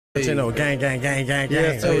You know, gang.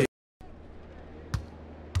 Yeah, so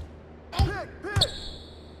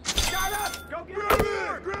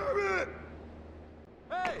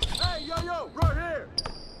Yo, right here.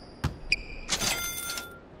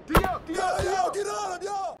 Get on him,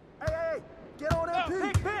 yo. Hey, get on that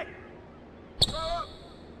pick.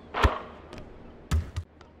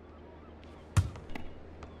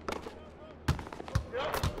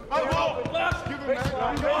 Left. Give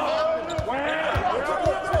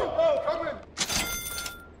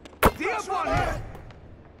him on here.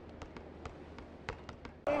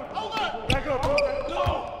 Back up, bro.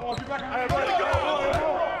 No. Get back. Hey, ready to go.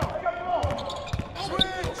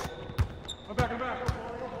 Switch. I'm back.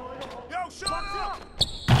 Yo, shut up.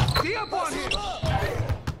 Get up on here.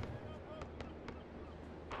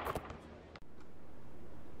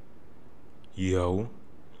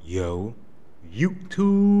 Yo,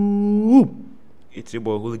 YouTube. It's your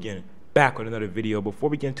boy Hooligan back with another video. Before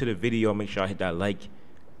we get into the video, make sure I hit that like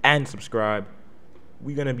and subscribe.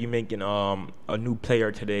 We're gonna be making a new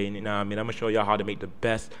player today, and you know what I mean, I'm gonna show y'all how to make the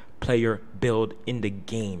best player build in the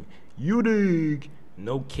game. You dig?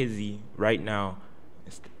 No kizzy right now.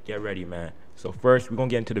 Let's get ready, man. So first we're gonna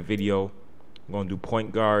get into the video. We're gonna do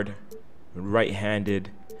point guard, right-handed.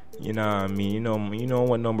 You know what I mean? You know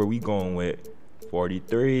what number we going with?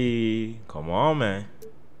 43. Come on, man.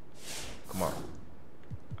 Come on.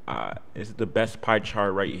 This is the best pie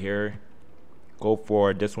chart right here. Go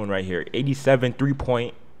for this one right here. 87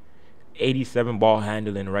 3-point, 87 ball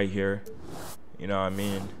handling right here. You know what I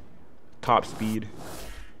mean? Top speed.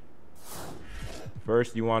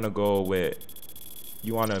 First, you want to go with,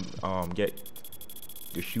 you want to get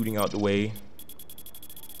your shooting out the way.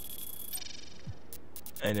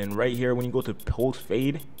 And then right here, when you go to post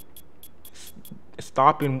fade,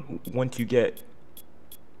 stopping once you get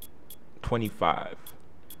 25.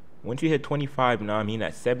 Once you hit 25, now I mean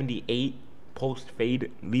at 78 post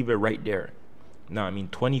fade, leave it right there. Now I mean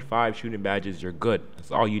 25 shooting badges, you're good.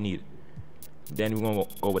 That's all you need. Then we're gonna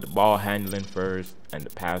go with the ball handling first and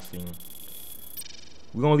the passing.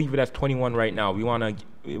 We're gonna leave it as 21 right now. We wanna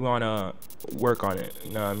work on it.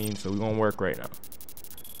 You know what I mean? So we're gonna work right now.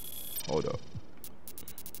 Hold up.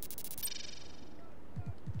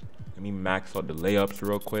 Let me max out the layups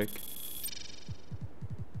real quick.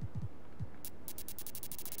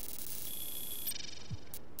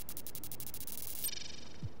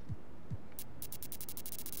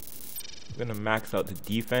 I'm gonna max out the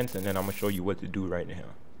defense, and then I'm gonna show you what to do right now.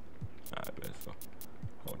 Alright, so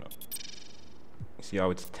hold up. See how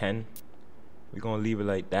it's 10? We're gonna leave it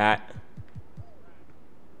like that.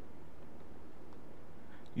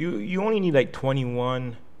 You only need like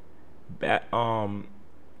 21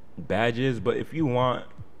 badges, but if you want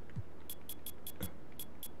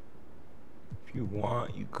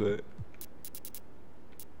you could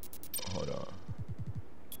hold on.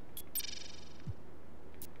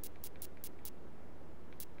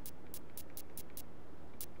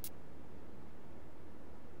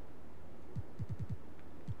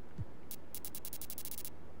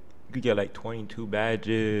 You could get like 22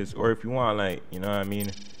 badges, or if you want, like, you know what I mean,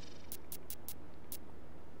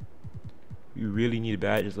 you really need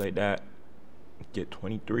badges like that, get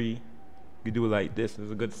 23. You do it like this. This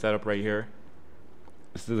is a good setup right here.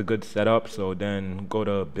 This is a good setup. So then go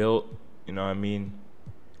to build. You know what I mean?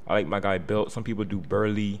 I like my guy built. Some people do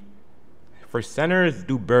burly. For centers,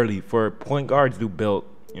 do burly. For point guards, do built.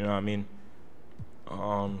 You know what I mean?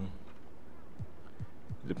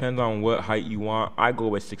 Depends on what height you want. I go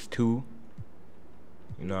with 6'2". You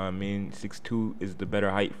know what I mean? 6'2" is the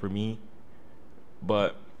better height for me.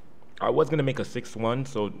 But I was gonna make a 6'1",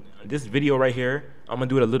 so this video right here, I'm gonna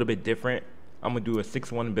do it a little bit different. I'm gonna do a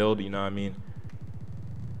 6'1" build, you know what I mean?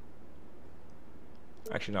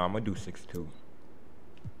 Actually, no, I'm gonna do 6'2".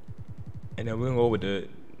 And then we're gonna go with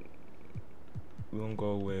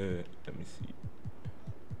let me see.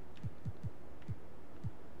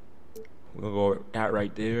 We're gonna go with that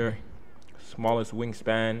right there. Smallest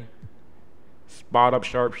wingspan, spot up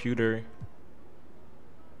sharpshooter.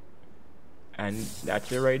 And that's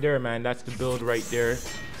it right there, man. That's the build right there.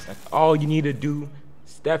 That's all you need to do.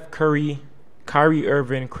 Steph Curry, Kyrie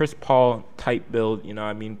Irving, Chris Paul type build. You know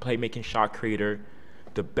what I mean? Playmaking shot creator.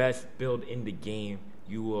 The best build in the game.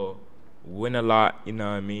 You will win a lot. You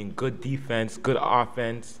know what I mean? Good defense, good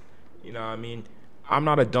offense. You know what I mean? I'm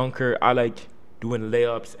not a dunker. I like doing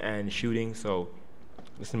layups and shooting. So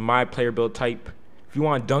this is my player build type. If you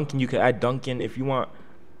want dunking, you can add dunking. If you want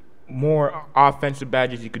more offensive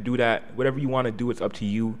badges, you could do that. Whatever you want to do, it's up to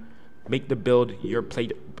you. Make the build your play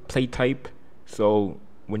type, so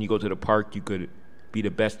when you go to the park, you could be the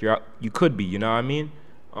best you could be. You know what I mean?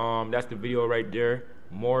 That's the video right there.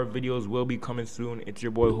 More videos will be coming soon. It's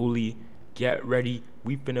your boy Hooli. Get ready.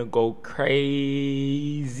 We finna go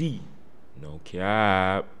crazy. No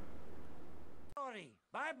cap.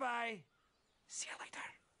 Bye bye. See you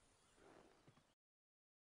later.